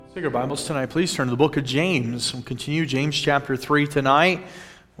Take our Bibles tonight, please turn to the book of James. We'll continue James chapter 3 tonight.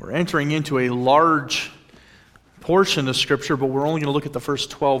 We're entering into a large portion of Scripture, but we're only going to look at the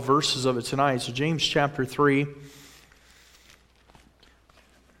first 12 verses of it tonight. So James chapter 3.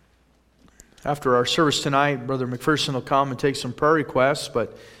 After our service tonight, Brother McPherson will come and take some prayer requests,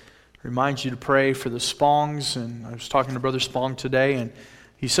 but remind you to pray for the Spongs. And I was talking to Brother Spong today, and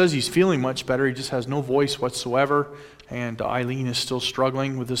he says he's feeling much better. He just has no voice whatsoever. And Eileen is still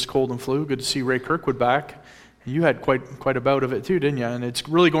struggling with this cold and flu. Good to see Ray Kirkwood back. You had quite a bout of it too, didn't you? And it's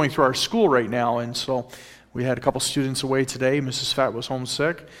really going through our school right now. And so we had a couple students away today. Mrs. Fat was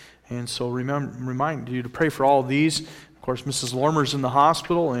homesick. And so remind you to pray for all of these. Of course, Mrs. Lormer's in the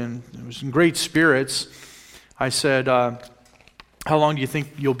hospital and it was in great spirits. I said, how long do you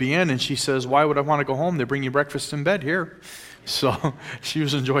think you'll be in? And she says, why would I want to go home? They bring you breakfast in bed here. So she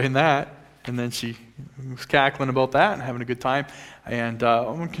was enjoying that. And then she was cackling about that and having a good time. And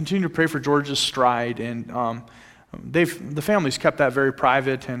I'm going to continue to pray for George's stride. And the family's kept that very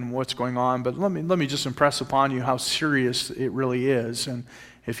private and what's going on. But let me just impress upon you how serious it really is. And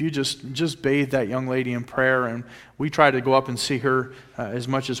if you just bathe that young lady in prayer, and we try to go up and see her as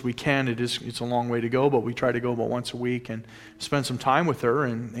much as we can. It's a long way to go, but we try to go about once a week and spend some time with her.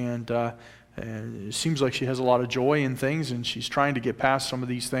 And it seems like she has a lot of joy in things, and she's trying to get past some of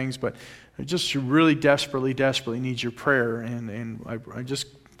these things, but she really desperately needs your prayer. And I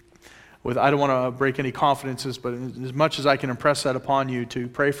don't want to break any confidences, but as much as I can impress that upon you to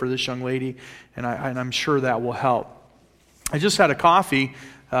pray for this young lady, and I'm sure that will help. I just had a coffee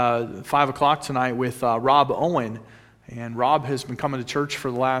 5 o'clock tonight with Rob Owen, and Rob has been coming to church for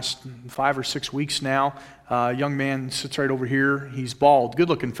the last 5 or 6 weeks now. Young man sits right over here. He's bald,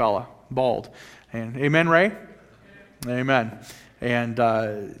 good-looking fella, bald. And amen, Ray? Amen. And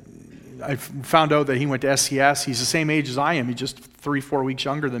I found out that he went to SCS. He's the same age as I am. He's just 3-4 weeks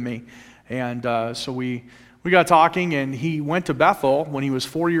younger than me. And so we got talking, and he went to Bethel when he was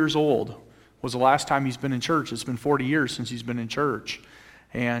 4 years old. Was the last time he's been in church. It's been 40 years since he's been in church.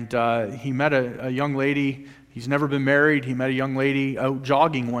 And he met a young lady. He's never been married. He met a young lady out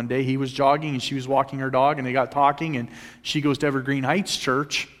jogging one day. He was jogging, and she was walking her dog, and they got talking, and she goes to Evergreen Heights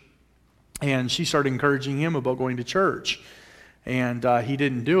Church, and she started encouraging him about going to church. And he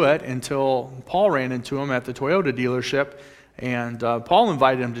didn't do it until Paul ran into him at the Toyota dealership. And Paul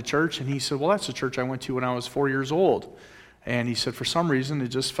invited him to church. And he said, well, that's the church I went to when I was 4 years old. And he said, for some reason, it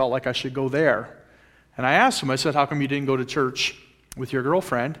just felt like I should go there. And I asked him, I said, how come you didn't go to church with your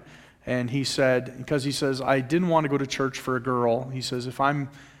girlfriend? And he said, because he says, I didn't want to go to church for a girl. He says, if I'm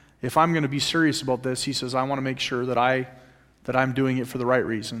going to be serious about this, he says, I want to make sure that I'm doing it for the right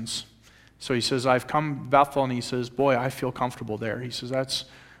reasons. So he says, I've come to Bethel, and he says, boy, I feel comfortable there. He says,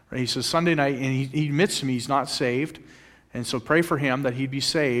 Sunday night, and he admits to me he's not saved, and so pray for him that he'd be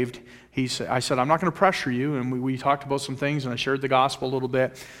saved. I said, I'm not going to pressure you, and we talked about some things, and I shared the gospel a little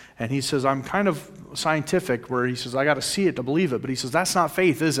bit, and he says, I'm kind of scientific, where he says, I got to see it to believe it, but he says, that's not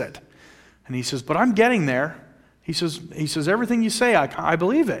faith, is it? And he says, but I'm getting there. He says, everything you say, I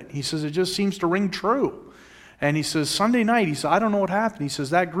believe it. He says, it just seems to ring true. And he says, Sunday night, he said, I don't know what happened. He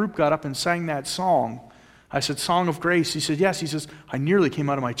says, that group got up and sang that song. I said, Song of Grace. He said, yes. He says, I nearly came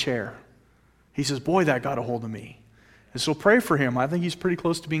out of my chair. He says, boy, that got a hold of me. And so pray for him. I think he's pretty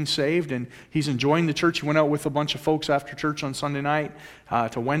close to being saved, and he's enjoying the church. He went out with a bunch of folks after church on Sunday night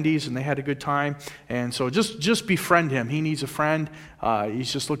to Wendy's, and they had a good time. And so just befriend him. He needs a friend.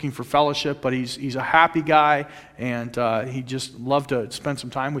 He's just looking for fellowship, but he's a happy guy, and he just loved to spend some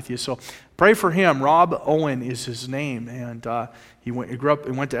time with you. So pray for him. Rob Owen is his name, and he grew up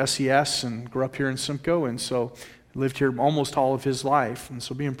and went to SCS and grew up here in Simcoe, and so lived here almost all of his life. And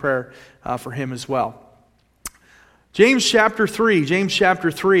so be in prayer for him as well. James chapter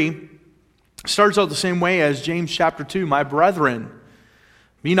 3 starts out the same way as James chapter 2. My brethren,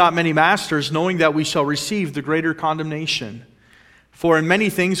 be not many masters, knowing that we shall receive the greater condemnation. For in many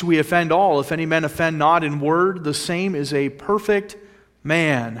things we offend all. If any man offend not in word, the same is a perfect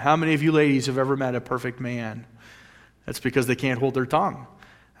man. How many of you ladies have ever met a perfect man? That's because they can't hold their tongue.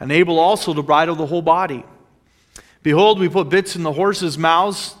 And able also to bridle the whole body. Behold, we put bits in the horses'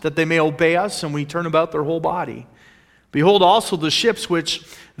 mouths that they may obey us, and we turn about their whole body. Behold also the ships which,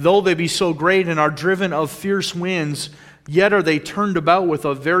 though they be so great and are driven of fierce winds, yet are they turned about with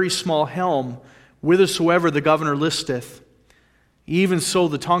a very small helm, whithersoever the governor listeth. Even so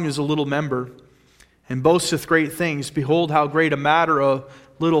the tongue is a little member, and boasteth great things. Behold how great a matter a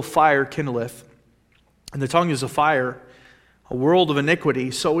little fire kindleth. And the tongue is a fire, a world of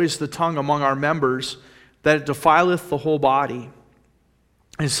iniquity. So is the tongue among our members, that it defileth the whole body,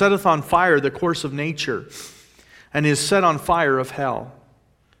 and setteth on fire the course of nature, and is set on fire of hell.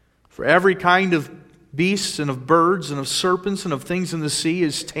 For every kind of beasts and of birds and of serpents and of things in the sea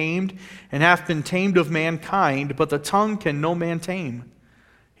is tamed and hath been tamed of mankind, but the tongue can no man tame.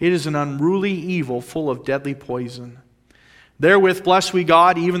 It is an unruly evil full of deadly poison. Therewith bless we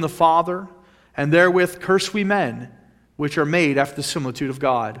God, even the Father, and therewith curse we men, which are made after the similitude of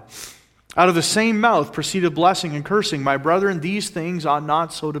God. Out of the same mouth proceeded blessing and cursing. My brethren, these things ought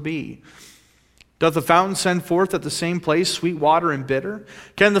not so to be. Doth the fountain send forth at the same place sweet water and bitter?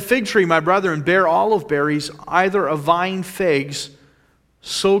 Can the fig tree, my brethren, bear olive berries, either a vine figs?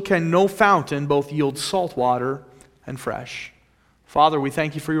 So can no fountain both yield salt water and fresh. Father, we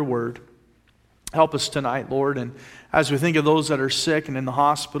thank you for your word. Help us tonight, Lord. And as we think of those that are sick and in the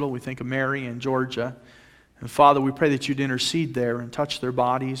hospital, we think of Mary and Georgia. And Father, we pray that you'd intercede there and touch their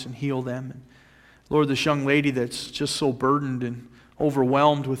bodies and heal them. And Lord, this young lady that's just so burdened and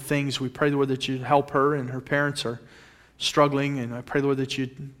overwhelmed with things, we pray, Lord, that you'd help her, and her parents are struggling, and I pray, Lord, that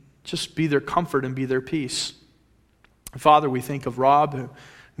you'd just be their comfort and be their peace. Father, we think of Rob, who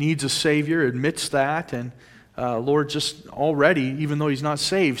needs a Savior, admits that, and Lord, just already, even though he's not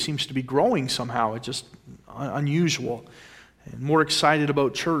saved, seems to be growing somehow. It's just unusual, and more excited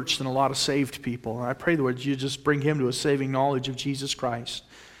about church than a lot of saved people. And I pray, Lord, you just bring him to a saving knowledge of Jesus Christ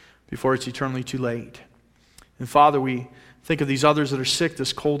before it's eternally too late. And Father, we think of these others that are sick,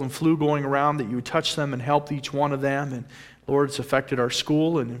 this cold and flu going around, that you would touch them and help each one of them. And Lord, it's affected our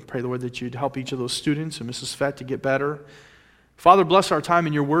school, and I pray, Lord, that you'd help each of those students and Mrs. Fett to get better. Father, bless our time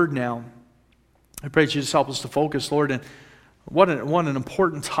in your word now. I pray that you just help us to focus, Lord. And what an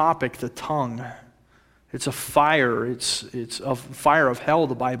important topic, the tongue. It's a fire. It's a fire of hell,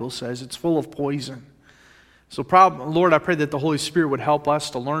 the Bible says. It's full of poison. So, Lord, I pray that the Holy Spirit would help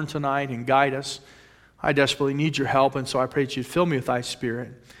us to learn tonight and guide us. I desperately need your help, and so I pray that you'd fill me with thy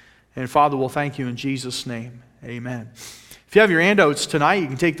Spirit. And Father, we'll thank you in Jesus' name. Amen. If you have your handouts tonight, you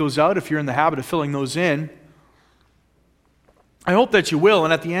can take those out if you're in the habit of filling those in. I hope that you will,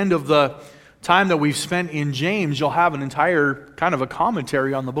 and at the end of the time that we've spent in James, you'll have an entire kind of a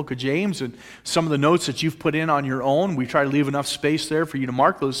commentary on the book of James and some of the notes that you've put in on your own. We try to leave enough space there for you to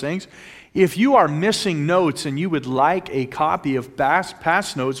mark those things. If you are missing notes and you would like a copy of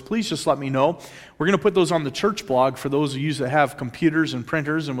past notes, please just let me know. We're going to put those on the church blog for those of you that have computers and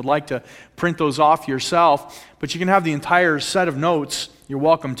printers and would like to print those off yourself. But you can have the entire set of notes. You're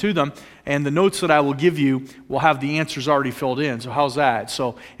welcome to them. And the notes that I will give you will have the answers already filled in. So how's that?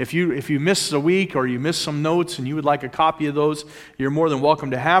 So if you miss a week or you miss some notes and you would like a copy of those, you're more than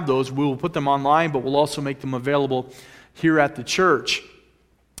welcome to have those. We will put them online, but we'll also make them available here at the church.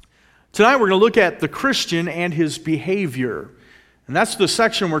 Tonight we're going to look at the Christian and his behavior. And that's the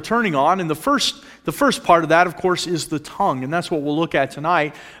section we're turning on. And the first part of that, of course, is the tongue. And that's what we'll look at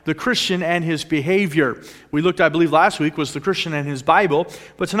tonight, the Christian and his behavior. We looked, I believe, last week was the Christian and his Bible.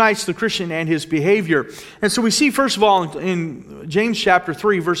 But tonight's the Christian and his behavior. And so we see, first of all, in James chapter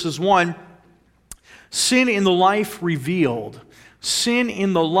 3, verses 1, sin in the life revealed. Sin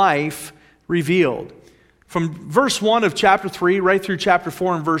in the life revealed. From verse 1 of chapter 3 right through chapter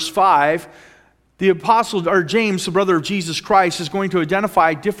 4 and verse 5, the apostle, or James, the brother of Jesus Christ, is going to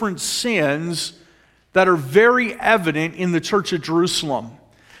identify different sins that are very evident in the church at Jerusalem.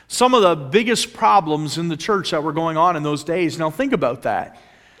 Some of the biggest problems in the church that were going on in those days. Now think about that.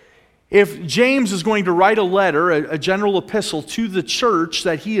 If James is going to write a letter, a general epistle to the church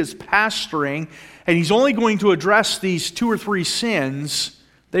that he is pastoring, and he's only going to address these 2 or 3 sins,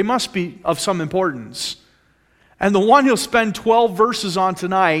 they must be of some importance. And the one he'll spend 12 verses on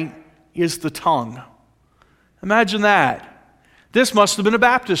tonight is the tongue. Imagine that. This must have been a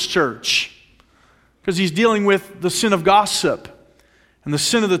Baptist church, because he's dealing with the sin of gossip and the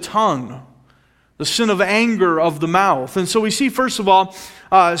sin of the tongue, the sin of anger of the mouth. And so we see, first of all,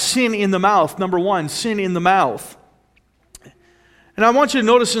 sin in the mouth. Number 1, sin in the mouth. And I want you to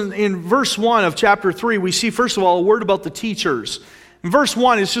notice in verse 1 of chapter 3, we see, first of all, a word about the teachers. In verse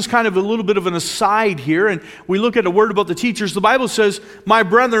 1, it's just kind of a little bit of an aside here, and we look at a word about the teachers. The Bible says, "My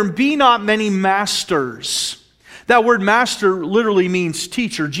brethren, be not many masters." That word master literally means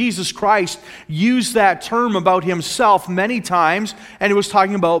teacher. Jesus Christ used that term about himself many times, and it was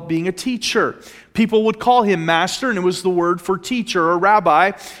talking about being a teacher. People would call him master, and it was the word for teacher or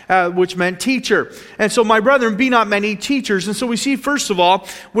rabbi, which meant teacher. And so, my brethren, be not many teachers. And so we see, first of all,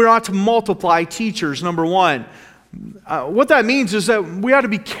 we're not to multiply teachers, number 1. What that means is that we ought to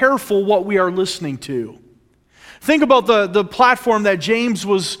be careful what we are listening to. Think about the platform that James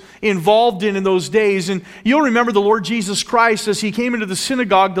was involved in those days. And you'll remember the Lord Jesus Christ, as he came into the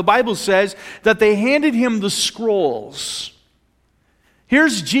synagogue, the Bible says that they handed him the scrolls.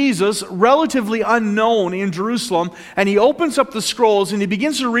 Here's Jesus, relatively unknown in Jerusalem, and he opens up the scrolls and he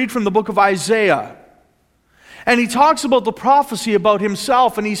begins to read from the book of Isaiah. And he talks about the prophecy about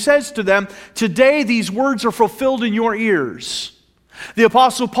himself, and he says to them, today these words are fulfilled in your ears. The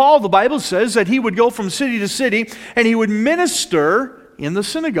Apostle Paul, the Bible says that he would go from city to city and he would minister in the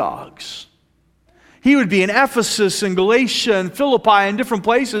synagogues. He would be in Ephesus and Galatia and Philippi and different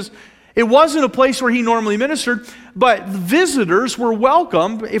places. It wasn't a place where he normally ministered, but visitors were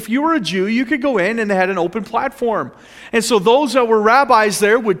welcome. If you were a Jew, you could go in and they had an open platform. And so those that were rabbis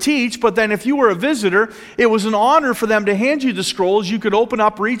there would teach, but then if you were a visitor, it was an honor for them to hand you the scrolls. You could open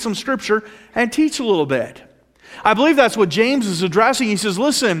up, read some scripture, and teach a little bit. I believe that's what James is addressing. He says,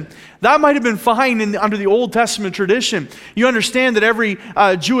 listen, that might have been fine under the Old Testament tradition. You understand that every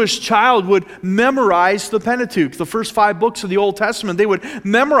Jewish child would memorize the Pentateuch, the first 5 books of the Old Testament. They would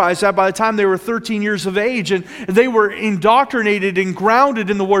memorize that by the time they were 13 years of age, and they were indoctrinated and grounded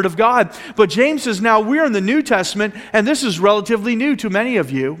in the Word of God. But James says, now we're in the New Testament, and this is relatively new to many of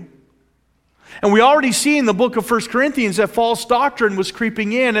you. And we already see in the book of 1 Corinthians that false doctrine was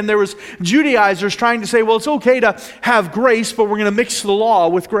creeping in, and there was Judaizers trying to say, well, it's okay to have grace, but we're going to mix the law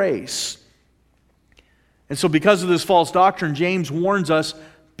with grace. And so because of this false doctrine, James warns us,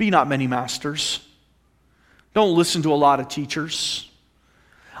 be not many masters. Don't listen to a lot of teachers.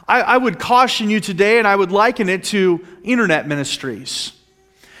 I would caution you today, and I would liken it to internet ministries.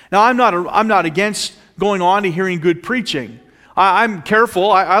 Now, I'm not against going on to hearing good preaching. I'm careful.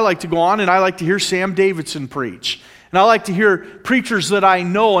 I like to go on and I like to hear Sam Davidson preach. And I like to hear preachers that I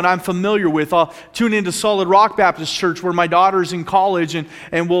know and I'm familiar with. I'll tune into Solid Rock Baptist Church where my daughter's in college, and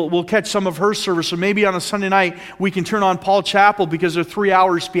we'll catch some of her service. Or maybe on a Sunday night we can turn on Paul Chapel because they're 3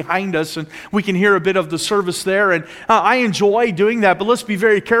 hours behind us and we can hear a bit of the service there. And I enjoy doing that, but let's be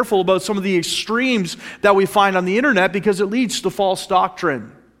very careful about some of the extremes that we find on the internet because it leads to false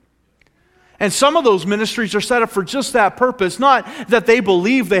doctrine. And some of those ministries are set up for just that purpose, not that they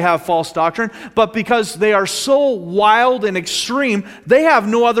believe they have false doctrine, but because they are so wild and extreme, they have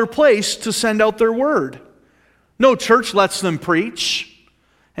no other place to send out their word. No church lets them preach,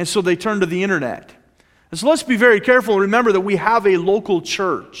 and so they turn to the internet. And so let's be very careful and remember that we have a local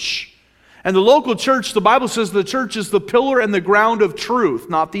church. And the local church, the Bible says the church is the pillar and the ground of truth,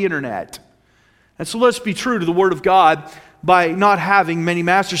 not the internet. And so let's be true to the Word of God by not having many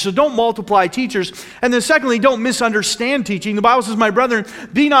masters. So don't multiply teachers. And then secondly, don't misunderstand teaching. The Bible says, my brethren,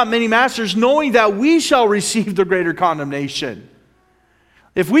 be not many masters, knowing that we shall receive the greater condemnation.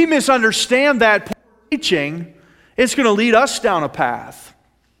 If we misunderstand that teaching, it's going to lead us down a path.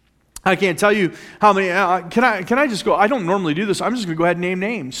 I can't tell you how many, can I just go, I don't normally do this, I'm just going to go ahead and name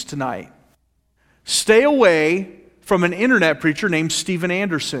names tonight. Stay away from an internet preacher named Steven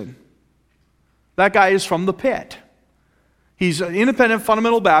Anderson. That guy is from the pit. He's an independent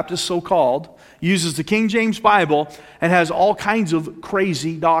fundamental Baptist, so-called, uses the King James Bible, and has all kinds of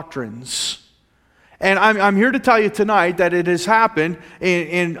crazy doctrines. And I'm here to tell you tonight that it has happened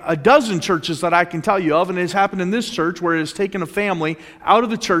in a dozen churches that I can tell you of, and it has happened in this church where it has taken a family out of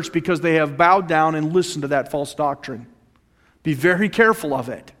the church because they have bowed down and listened to that false doctrine. Be very careful of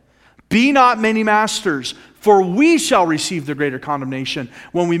it. Be not many masters, for we shall receive the greater condemnation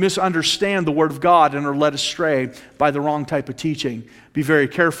when we misunderstand the Word of God and are led astray by the wrong type of teaching. Be very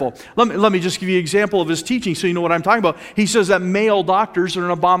careful. Let me just give you an example of his teaching so you know what I'm talking about. He says that male doctors are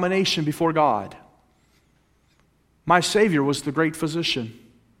an abomination before God. My Savior was the great physician,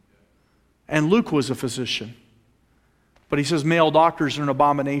 and Luke was a physician. But he says male doctors are an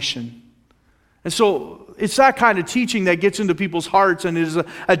abomination. And so it's that kind of teaching that gets into people's hearts and is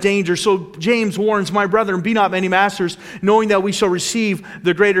a danger. So James warns, my brethren, be not many masters, knowing that we shall receive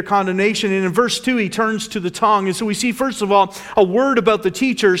the greater condemnation. And in verse 2, he turns to the tongue. And so we see, first of all, a word about the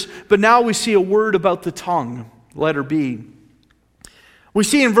teachers, but now we see a word about the tongue, letter B. We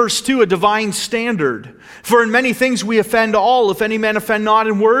see in verse 2 a divine standard. For in many things we offend all. If any man offend not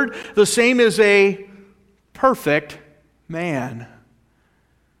in word, the same is a perfect man.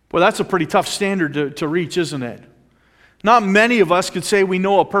 Well, that's a pretty tough standard to reach, isn't it? Not many of us could say we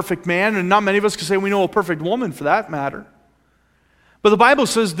know a perfect man, and not many of us could say we know a perfect woman for that matter. But the Bible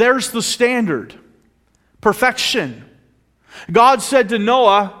says there's the standard. Perfection. God said to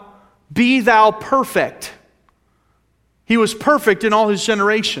Noah, be thou perfect. He was perfect in all his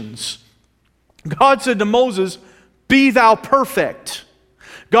generations. God said to Moses, be thou perfect.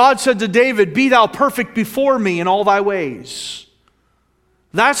 God said to David, be thou perfect before me in all thy ways.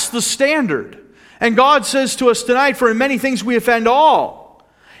 That's the standard. And God says to us tonight, for in many things we offend all.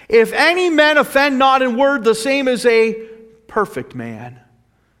 If any man offend not in word, the same is a perfect man,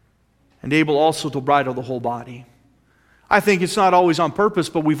 and able also to bridle the whole body. I think it's not always on purpose,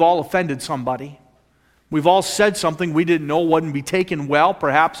 but we've all offended somebody. We've all said something we didn't know wouldn't be taken well.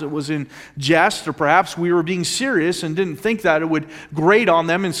 Perhaps it was in jest, or perhaps we were being serious and didn't think that it would grate on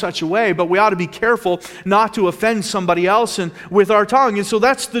them in such a way. But we ought to be careful not to offend somebody else and with our tongue. And so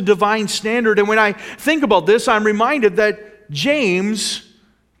that's the divine standard. And when I think about this, I'm reminded that James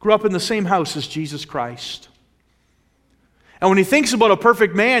grew up in the same house as Jesus Christ. And when he thinks about a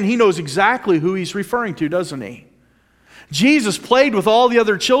perfect man, he knows exactly who he's referring to, doesn't he? Jesus played with all the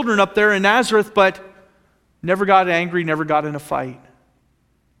other children up there in Nazareth, but never got angry, never got in a fight.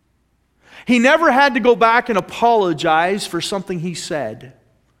 He never had to go back and apologize for something he said.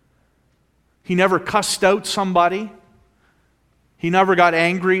 He never cussed out somebody. He never got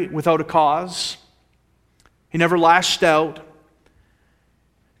angry without a cause. He never lashed out.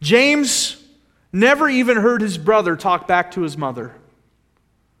 James never even heard his brother talk back to his mother.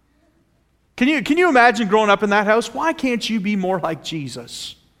 Can you imagine growing up in that house? Why can't you be more like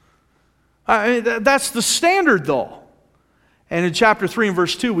Jesus? That's the standard, though. And in chapter 3 and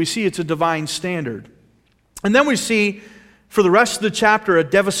verse 2, we see it's a divine standard. And then we see, for the rest of the chapter, a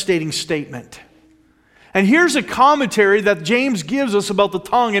devastating statement. And here's a commentary that James gives us about the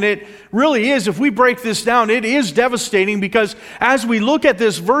tongue, and it really is, if we break this down, it is devastating, because as we look at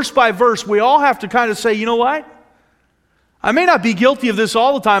this verse by verse, we all have to kind of say, you know what? I may not be guilty of this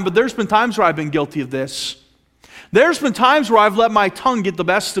all the time, but there's been times where I've been guilty of this. There's been times where I've let my tongue get the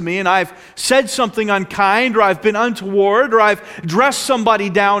best of me, and I've said something unkind, or I've been untoward, or I've dressed somebody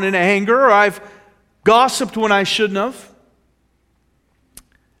down in anger, or I've gossiped when I shouldn't have.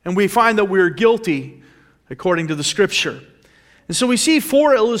 And we find that we're guilty according to the Scripture. And so we see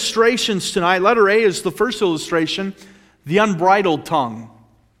 4 illustrations tonight. Letter A is the first illustration, the unbridled tongue.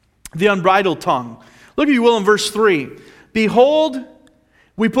 The unbridled tongue. Look, if you will, in verse 3. Behold,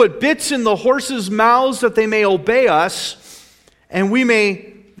 we put bits in the horses' mouths that they may obey us, and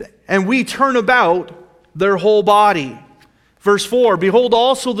we turn about their whole body. Verse 4, behold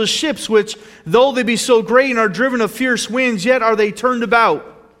also the ships which, though they be so great and are driven of fierce winds, yet are they turned about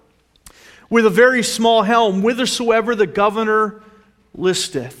with a very small helm, whithersoever the governor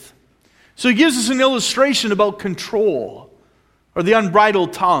listeth. So he gives us an illustration about control, or the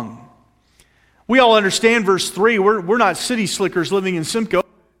unbridled tongue. We all understand verse 3. We're not city slickers living in Simcoe.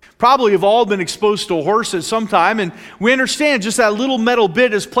 Probably have all been exposed to a horse at some time, and we understand just that little metal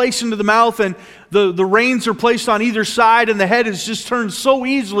bit is placed into the mouth, and the reins are placed on either side, and the head is just turned so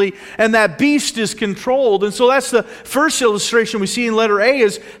easily, and that beast is controlled. And so that's the first illustration we see in letter A,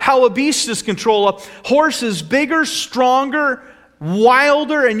 is how a beast is controlled. A horse is bigger, stronger,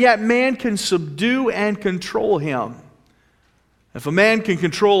 wilder, and yet man can subdue and control him. If a man can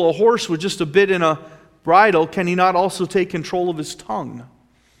control a horse with just a bit and a bridle, can he not also take control of his tongue?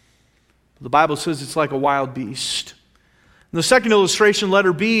 The Bible says it's like a wild beast. And the second illustration,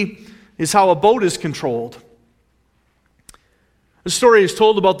 letter B, is how a boat is controlled. The story is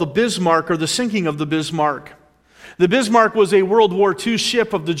told about the Bismarck, or the sinking of the Bismarck. The Bismarck was a World War II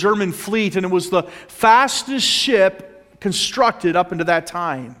ship of the German fleet, and it was the fastest ship constructed up into that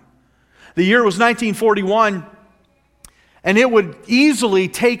time. The year was 1941, and it would easily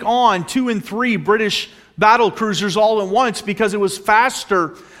take on 2 and 3 British battle cruisers all at once, because it was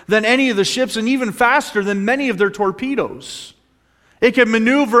faster than any of the ships, and even faster than many of their torpedoes. It could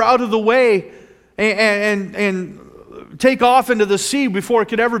maneuver out of the way and take off into the sea before it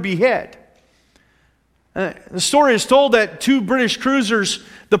could ever be hit. The story is told that 2 British cruisers,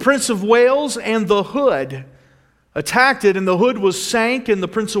 the Prince of Wales and the Hood, attacked it, and the Hood was sank, and the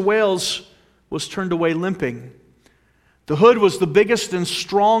Prince of Wales was turned away limping. The Hood was the biggest and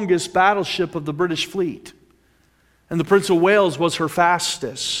strongest battleship of the British fleet, and the Prince of Wales was her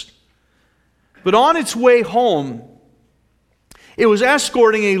fastest. But on its way home, it was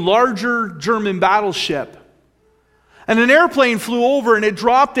escorting a larger German battleship. And an airplane flew over, and it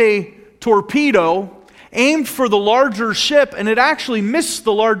dropped a torpedo aimed for the larger ship, and it actually missed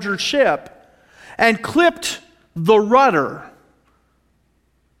the larger ship and clipped the rudder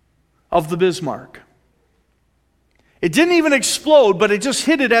of the Bismarck. It didn't even explode, but it just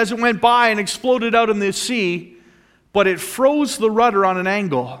hit it as it went by and exploded out in the sea. But it froze the rudder on an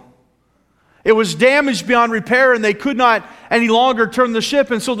angle. It was damaged beyond repair, and they could not any longer turn the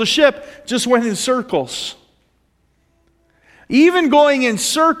ship, and so the ship just went in circles. Even going in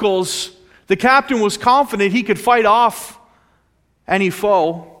circles, the captain was confident he could fight off any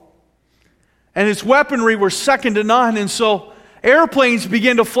foe. And its weaponry were second to none, and so airplanes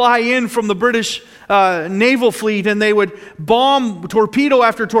began to fly in from the British naval fleet, and they would bomb torpedo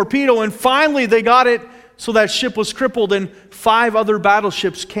after torpedo, and finally they got it so that ship was crippled, and 5 other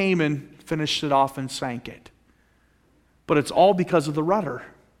battleships came and finished it off and sank it. But it's all because of the rudder.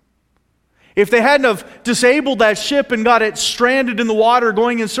 If they hadn't have disabled that ship and got it stranded in the water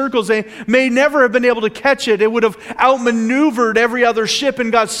going in circles, they may never have been able to catch it. It would have outmaneuvered every other ship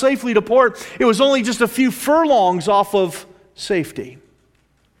and got safely to port. It was only just a few furlongs off of safety.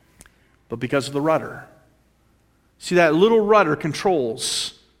 But because of the rudder. See, that little rudder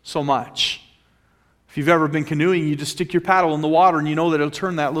controls so much. If you've ever been canoeing, you just stick your paddle in the water and you know that it'll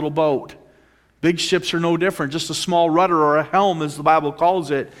turn that little boat. Big ships are no different. Just a small rudder or a helm, as the Bible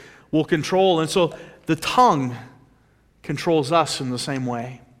calls it, will control. And so the tongue controls us in the same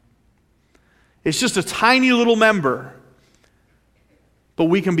way. It's just a tiny little member, but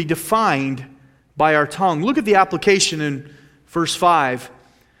we can be defined by our tongue. Look at the application in verse 5.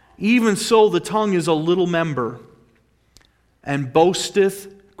 Even so, the tongue is a little member, and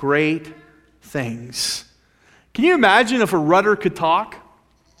boasteth great things. Can you imagine if a rudder could talk?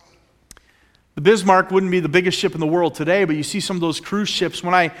 The Bismarck wouldn't be the biggest ship in the world today, but you see some of those cruise ships.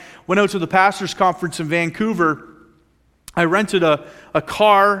 When I went out to the pastors' conference in Vancouver, I rented a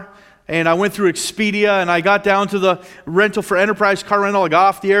car, and I went through Expedia, and I got down to the rental for Enterprise car rental. I got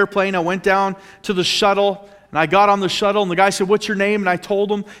off the airplane, I went down to the shuttle, and I got on the shuttle, and the guy said, "What's your name?" And I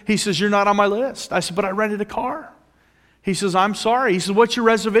told him. He says, "You're not on my list." I said, "But I rented a car." He says, "I'm sorry." He says, "What's your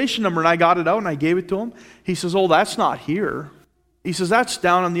reservation number?" And I got it out and I gave it to him. He says, "Oh, that's not here." He says, "That's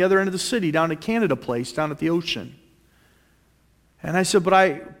down on the other end of the city, down at Canada Place, down at the ocean." And I said, "But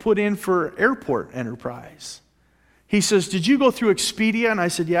I put in for Airport Enterprise." He says, "Did you go through Expedia?" And I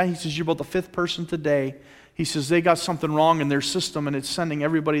said, "Yeah." He says, "You're about the fifth person today." He says, "They got something wrong in their system and it's sending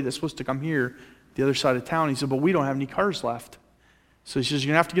everybody that's supposed to come here the other side of town." He said, "But we don't have any cars left." So he says, "You're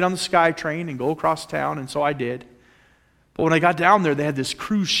going to have to get on the SkyTrain and go across town." And so I did. But when I got down there, they had this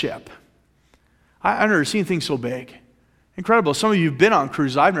cruise ship. I've never seen things so big. Incredible. Some of you have been on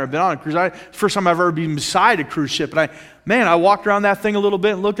cruises. I've never been on a cruise. First time I've ever been beside a cruise ship. And I walked around that thing a little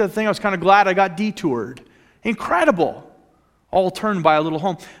bit and looked at the thing. I was kind of glad I got detoured. Incredible. All turned by a little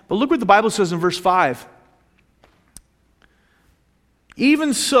home. But look what the Bible says in verse 5.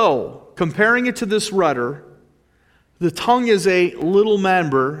 Even so, comparing it to this rudder, the tongue is a little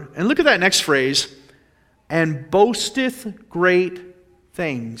member. And look at that next phrase. And boasteth great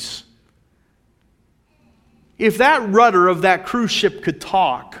things. If that rudder of that cruise ship could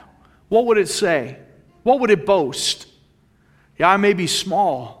talk, what would it say? What would it boast? Yeah, I may be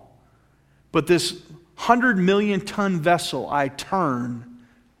small, but this 100 million ton vessel I turn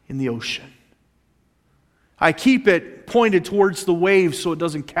in the ocean. I keep it pointed towards the waves so it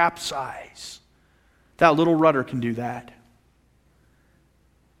doesn't capsize. That little rudder can do that.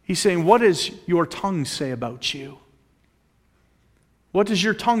 He's saying, what does your tongue say about you? What does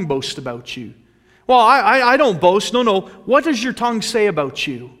your tongue boast about you? Well, I don't boast. No. What does your tongue say about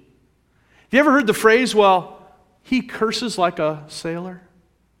you? Have you ever heard the phrase, well, he curses like a sailor?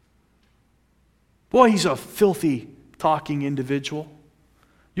 Boy, he's a filthy talking individual.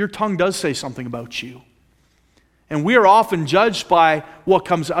 Your tongue does say something about you. And we are often judged by what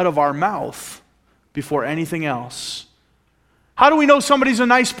comes out of our mouth before anything else. How do we know somebody's a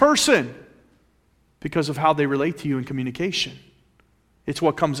nice person? Because of how they relate to you in communication. It's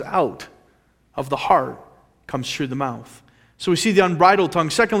what comes out of the heart, comes through the mouth. So we see the unbridled tongue.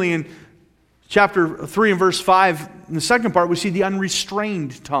 Secondly, in chapter 3 and verse 5, in the second part, we see the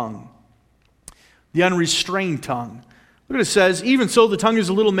unrestrained tongue. The unrestrained tongue. Look what it says. Even so, the tongue is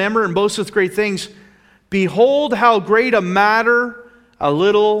a little member and boasteth great things. Behold, how great a matter a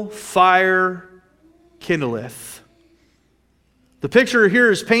little fire kindleth. The picture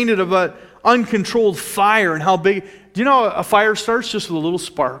here is painted of an uncontrolled fire and how big. Do you know a fire starts just with a little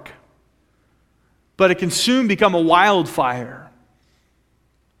spark? But it can soon become a wildfire.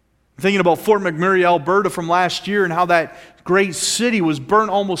 I'm thinking about Fort McMurray, Alberta from last year and how that great city was burnt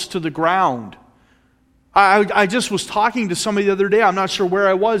almost to the ground. I just was talking to somebody the other day. I'm not sure where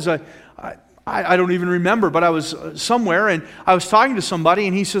I was. I don't even remember, but I was somewhere and I was talking to somebody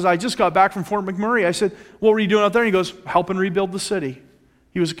and he says, "I just got back from Fort McMurray." I said, "What were you doing out there?" And he goes, "Helping rebuild the city."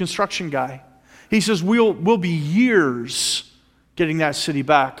 He was a construction guy. He says, we'll be years getting that city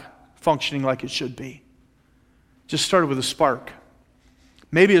back functioning like it should be. Just started with a spark.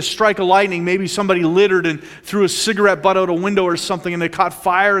 Maybe a strike of lightning, maybe somebody littered and threw a cigarette butt out a window or something and it caught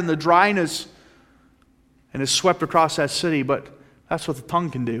fire in the dryness and it swept across that city, but that's what the tongue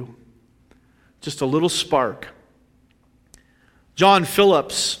can do. Just a little spark. John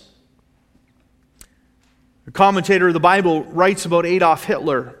Phillips, a commentator of the Bible, writes about Adolf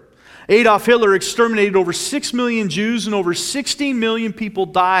Hitler. Adolf Hitler exterminated over 6 million Jews and over 16 million people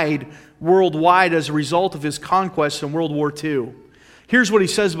died worldwide as a result of his conquest in World War II. Here's what he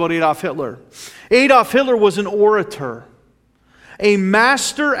says about Adolf Hitler. Adolf Hitler was an orator. a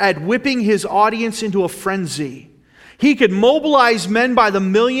master at whipping his audience into a frenzy. He could mobilize men by the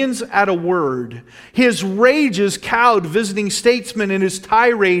millions at a word. His rages cowed visiting statesmen, and his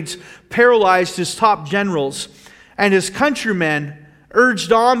tirades paralyzed his top generals. And his countrymen,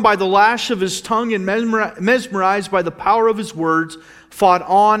 urged on by the lash of his tongue and mesmerized by the power of his words, fought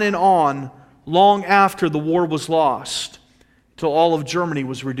on and on long after the war was lost, till all of Germany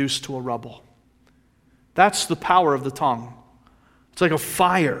was reduced to a rubble. That's the power of the tongue. It's like a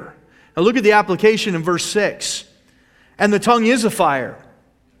fire. Now look at the application in verse 6. And the tongue is a fire,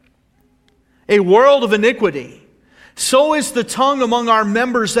 a world of iniquity. So is the tongue among our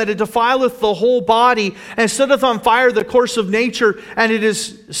members, that it defileth the whole body, and setteth on fire the course of nature, and it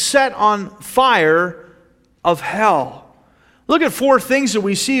is set on fire of hell. Look at 4 things that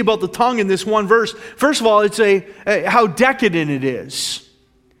we see about the tongue in this one verse. First of all, it's how decadent it is.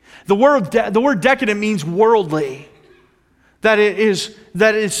 The word decadent means worldly. That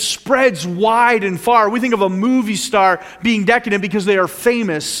it spreads wide and far. We think of a movie star being decadent because they are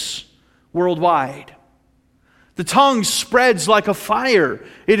famous worldwide. The tongue spreads like a fire.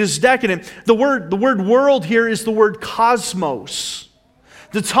 It is decadent. The word world here is the word cosmos.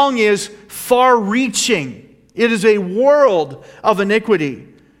 The tongue is far-reaching. It is a world of iniquity.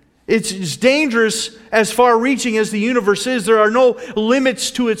 It's as dangerous, as far-reaching as the universe is. There are no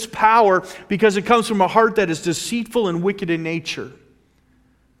limits to its power because it comes from a heart that is deceitful and wicked in nature.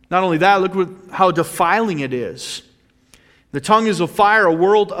 Not only that, look how defiling it is. The tongue is a fire, a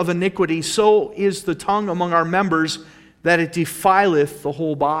world of iniquity. So is the tongue among our members, that it defileth the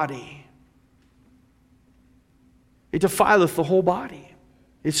whole body. It defileth the whole body.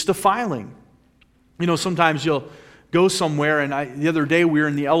 It's defiling. You know, sometimes you'll go somewhere, and the other day we were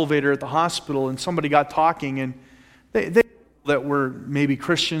in the elevator at the hospital, and somebody got talking, and they that were maybe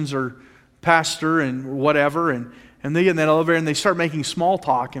Christians or pastor and whatever, and they get in that elevator and they start making small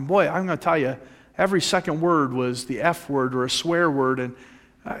talk, and boy, I'm going to tell you, every second word was the F word or a swear word, and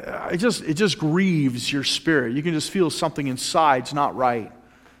it just grieves your spirit. You can just feel something inside's not right.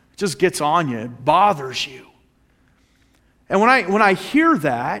 It just gets on you. It bothers you. And when I hear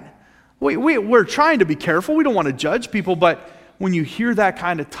that, we're trying to be careful. We don't want to judge people, but when you hear that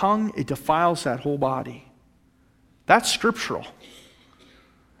kind of tongue, it defiles that whole body. That's scriptural.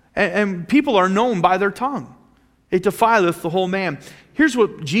 And people are known by their tongue. It defileth the whole man. Here's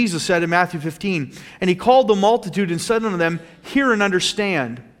what Jesus said in Matthew 15. And he called the multitude and said unto them, hear and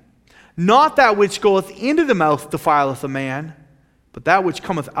understand. Not that which goeth into the mouth defileth a man, but that which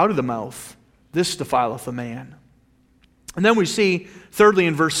cometh out of the mouth, this defileth a man. And then we see, thirdly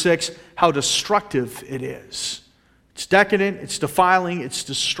in verse 6, how destructive it is. It's decadent, it's defiling, it's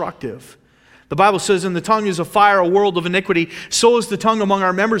destructive. The Bible says, and the tongue is a fire, a world of iniquity. So is the tongue among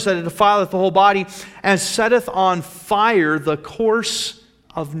our members, that it defileth the whole body, and setteth on fire the course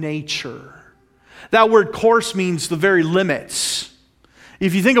of nature. That word course means the very limits.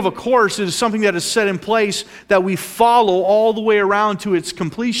 If you think of a course, it is something that is set in place that we follow all the way around to its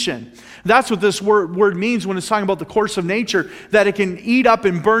completion. That's what this word means when it's talking about the course of nature, that it can eat up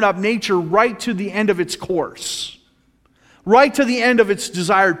and burn up nature right to the end of its course, right to the end of its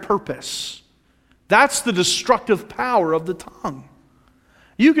desired purpose. That's the destructive power of the tongue.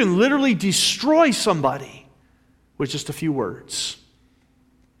 You can literally destroy somebody with just a few words.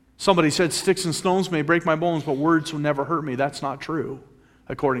 Somebody said, sticks and stones may break my bones, but words will never hurt me. That's not true,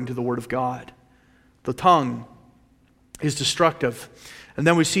 according to the Word of God. The tongue is destructive. And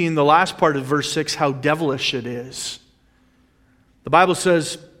then we see in the last part of verse 6 how devilish it is. The Bible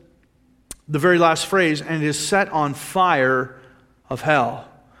says, the very last phrase, and it is set on fire of hell.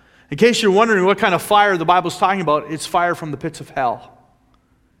 In case you're wondering what kind of fire the Bible's talking about, it's fire from the pits of hell.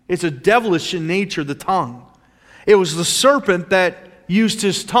 It's a devilish in nature, the tongue. It was the serpent that used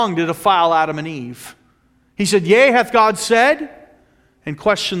his tongue to defile Adam and Eve. He said, yea, hath God said, and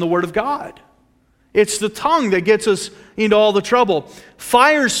questioned the word of God. It's the tongue that gets us into all the trouble.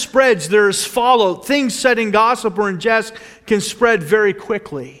 Fire spreads, there is follow. Things said in gossip or in jest can spread very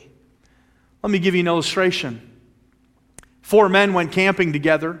quickly. Let me give you an illustration. 4 men went camping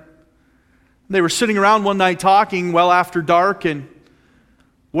together. They were sitting around one night talking well after dark and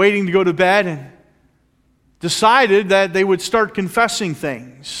waiting to go to bed, and decided that they would start confessing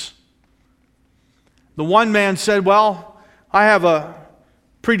things. The one man said, well, I have a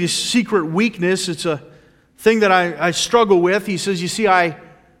pretty secret weakness. It's a thing that I struggle with. He says, you see, I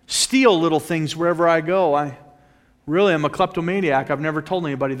steal little things wherever I go. I really am a kleptomaniac. I've never told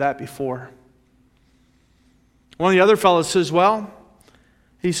anybody that before. One of the other fellows says, well,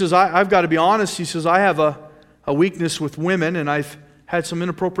 he says, I've got to be honest. He says, I have a weakness with women, and I've had some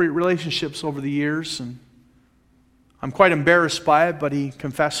inappropriate relationships over the years, and I'm quite embarrassed by it, but he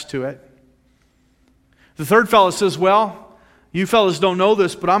confessed to it. The third fellow says, well, you fellas don't know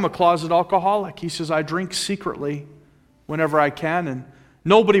this, but I'm a closet alcoholic. He says, I drink secretly whenever I can, and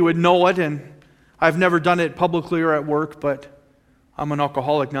nobody would know it, and I've never done it publicly or at work, but I'm an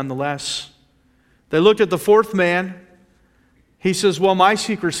alcoholic nonetheless. They looked at the fourth man. He says, well, my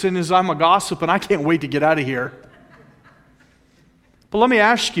secret sin is I'm a gossip, and I can't wait to get out of here. But let me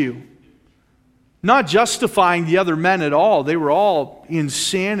ask you, not justifying the other men at all, they were all in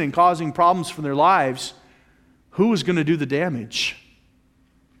sin and causing problems for their lives. Who was going to do the damage?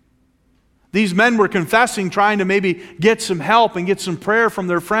 These men were confessing, trying to maybe get some help and get some prayer from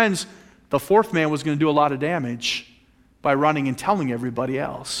their friends. The fourth man was going to do a lot of damage by running and telling everybody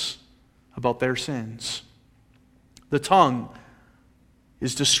else about their sins. The tongue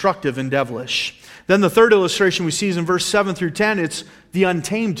is destructive and devilish. Then the third illustration we see is in verse 7 through 10. It's the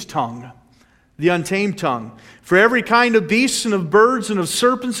untamed tongue. The untamed tongue. For every kind of beasts and of birds and of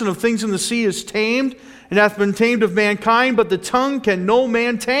serpents and of things in the sea is tamed and hath been tamed of mankind, but the tongue can no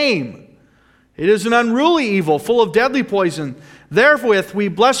man tame. It is an unruly evil, full of deadly poison. Therewith we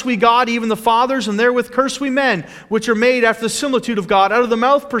bless we God, even the fathers, and therewith curse we men, which are made after the similitude of God. Out of the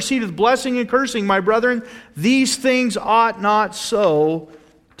mouth proceedeth blessing and cursing, my brethren. These things ought not so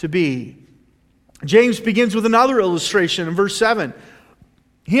to be. James begins with another illustration in verse 7.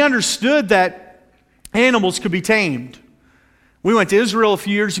 He understood that animals could be tamed. We went to Israel a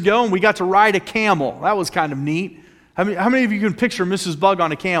few years ago and we got to ride a camel. That was kind of neat. How many of you can picture Mrs. Bug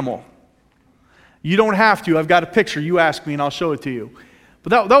on a camel? You don't have to. I've got a picture. You ask me and I'll show it to you.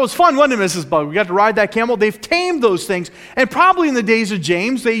 But that was fun, wasn't it, Mrs. Bug? We got to ride that camel. They've tamed those things. And probably in the days of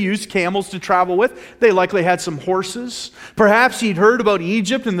James, they used camels to travel with. They likely had some horses. Perhaps he'd heard about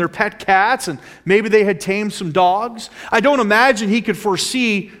Egypt and their pet cats, and maybe they had tamed some dogs. I don't imagine he could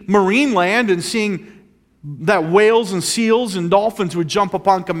foresee marine land and seeing that whales and seals and dolphins would jump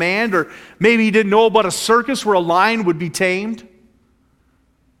upon command, or maybe he didn't know about a circus where a lion would be tamed.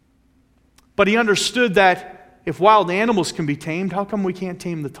 But he understood that if wild animals can be tamed, how come we can't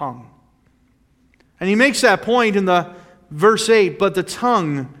tame the tongue? And he makes that point in the verse 8, but the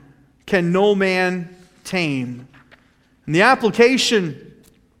tongue can no man tame. And the application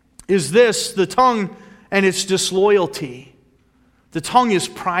is this, the tongue and its disloyalty. The tongue is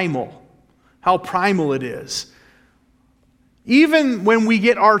primal. How primal it is. Even when we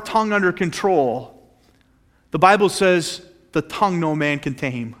get our tongue under control, the Bible says the tongue no man can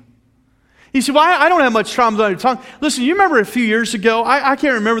tame. You see, well, I don't have much trouble on your tongue. Listen, you remember a few years ago, I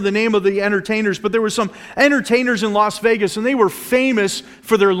can't remember the name of the entertainers, but there were some entertainers in Las Vegas, and they were famous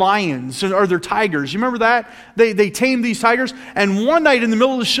for their lions or their tigers. You remember that? They tamed these tigers, and one night in the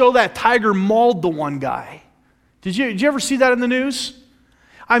middle of the show, that tiger mauled the one guy. Did you ever see that in the news?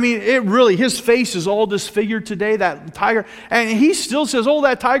 I mean, it really, his face is all disfigured today, that tiger. And he still says, oh,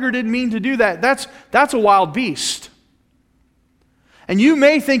 that tiger didn't mean to do that. That's a wild beast. And you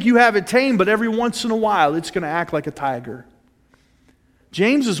may think you have it tamed, but every once in a while, it's going to act like a tiger.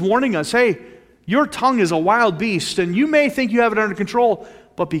 James is warning us, hey, your tongue is a wild beast, and you may think you have it under control,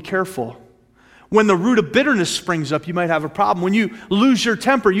 but be careful. When the root of bitterness springs up, you might have a problem. When you lose your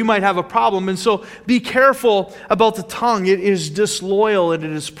temper, you might have a problem. And so be careful about the tongue. It is disloyal and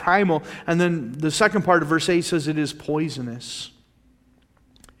it is primal. And then the second part of verse 8 says it is poisonous.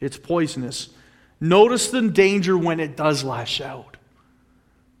 It's poisonous. Notice the danger when it does lash out.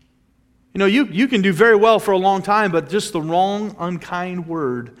 You know, you can do very well for a long time, but just the wrong, unkind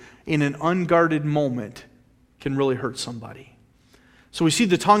word in an unguarded moment can really hurt somebody. So we see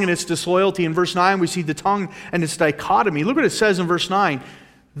the tongue and its disloyalty. In verse 9, we see the tongue and its dichotomy. Look what it says in verse 9.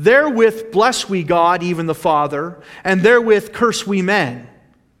 Therewith bless we God, even the Father, and therewith curse we men,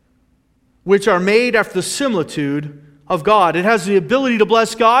 which are made after the similitude of God. It has the ability to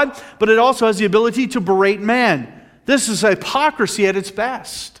bless God, but it also has the ability to berate man. This is hypocrisy at its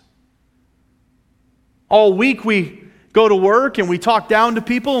best. All week we go to work and we talk down to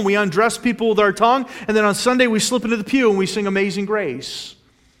people and we undress people with our tongue, and then on Sunday we slip into the pew and we sing Amazing Grace.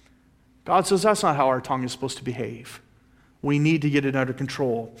 God says that's not how our tongue is supposed to behave. We need to get it under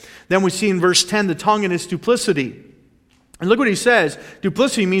control. Then we see in verse 10 the tongue and its duplicity. And look what he says.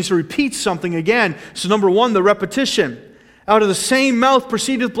 Duplicity means to repeat something again. So number one, the repetition. Out of the same mouth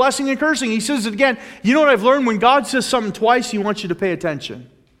proceedeth blessing and cursing. He says it again. You know what I've learned? When God says something twice, he wants you to pay attention.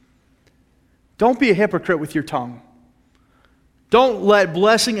 Don't be a hypocrite with your tongue. Don't let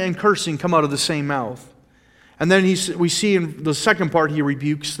blessing and cursing come out of the same mouth. And then we see in the second part, he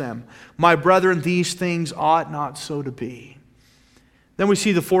rebukes them. My brethren, these things ought not so to be. Then we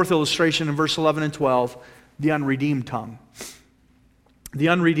see the fourth illustration in verse 11 and 12, the unredeemed tongue. The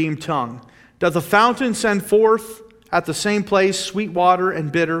unredeemed tongue. Doth the fountain send forth at the same place sweet water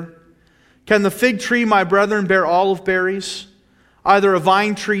and bitter? Can the fig tree, my brethren, bear olive berries? Either a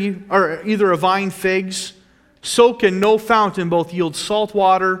vine figs? So can no fountain both yield salt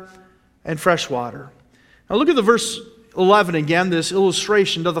water and fresh water. Now look at the verse 11 again, this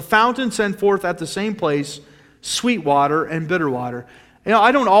illustration. Does the fountain send forth at the same place sweet water and bitter water? You know,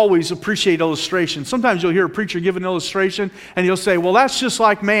 I don't always appreciate illustrations. Sometimes you'll hear a preacher give an illustration and he'll say, well, that's just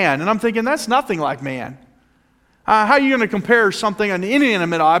like man. And I'm thinking, that's nothing like man. How are you going to compare something, an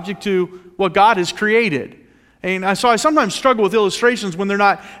inanimate object, to what God has created? And so I sometimes struggle with illustrations when they're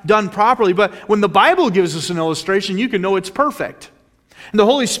not done properly. But when the Bible gives us an illustration, you can know it's perfect. And the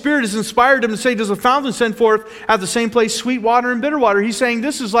Holy Spirit has inspired him to say, does a fountain send forth at the same place sweet water and bitter water? He's saying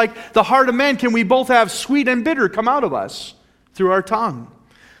this is like the heart of man. Can we both have sweet and bitter come out of us through our tongue?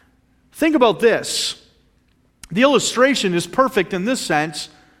 Think about this. The illustration is perfect in this sense.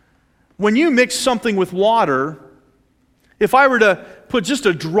 When you mix something with water, if I were to put just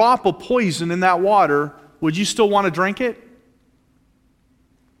a drop of poison in that water, would you still want to drink it?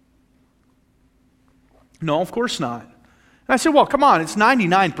 No, of course not. And I said, well, come on, it's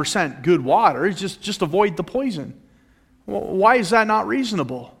 99% good water. It's just avoid the poison. Well, why is that not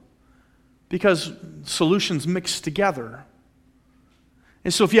reasonable? Because solutions mix together.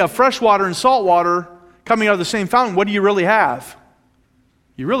 And so if you have fresh water and salt water coming out of the same fountain, what do you really have?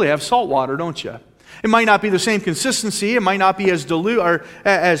 You really have salt water, don't you? It might not be the same consistency. It might not be as dilute or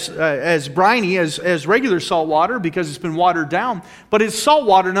as briny as regular salt water because it's been watered down. But it's salt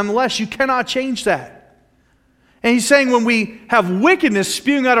water nonetheless. You cannot change that. And he's saying when we have wickedness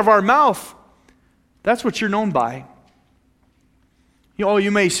spewing out of our mouth, that's what you're known by.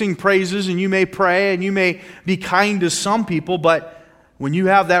 You may sing praises and you may pray and you may be kind to some people, but when you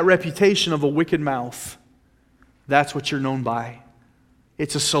have that reputation of a wicked mouth, that's what you're known by.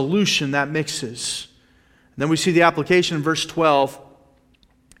 It's a solution that mixes. And then we see the application in verse 12.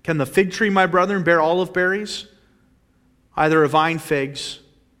 Can the fig tree, my brethren, bear olive berries? Either a vine figs.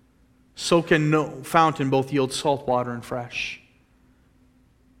 So can no fountain both yield salt water and fresh.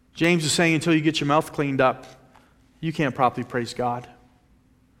 James is saying until you get your mouth cleaned up, you can't properly praise God.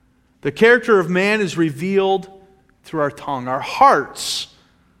 The character of man is revealed through our tongue. Our hearts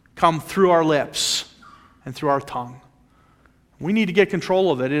come through our lips and through our tongue. We need to get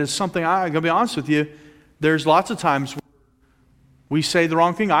control of it. It is something, I'm going to be honest with you, there's lots of times we say the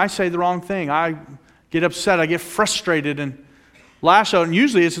wrong thing, I say the wrong thing, I get upset, I get frustrated and lash out, and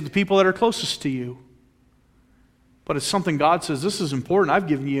usually it's the people that are closest to you. But it's something God says, this is important. I've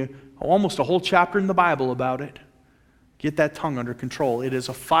given you almost a whole chapter in the Bible about it. Get that tongue under control. It is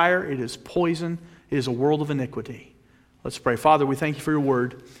a fire, it is poison, it is a world of iniquity. Let's pray. Father, we thank you for your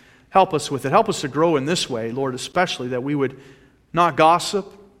word. Help us with it. Help us to grow in this way, Lord, especially that we would not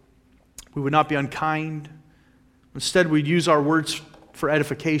gossip, we would not be unkind. Instead, we'd use our words for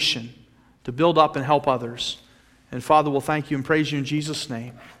edification, to build up and help others. And Father, we'll thank you and praise you in Jesus'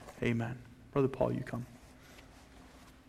 name. Amen. Brother Paul, you come.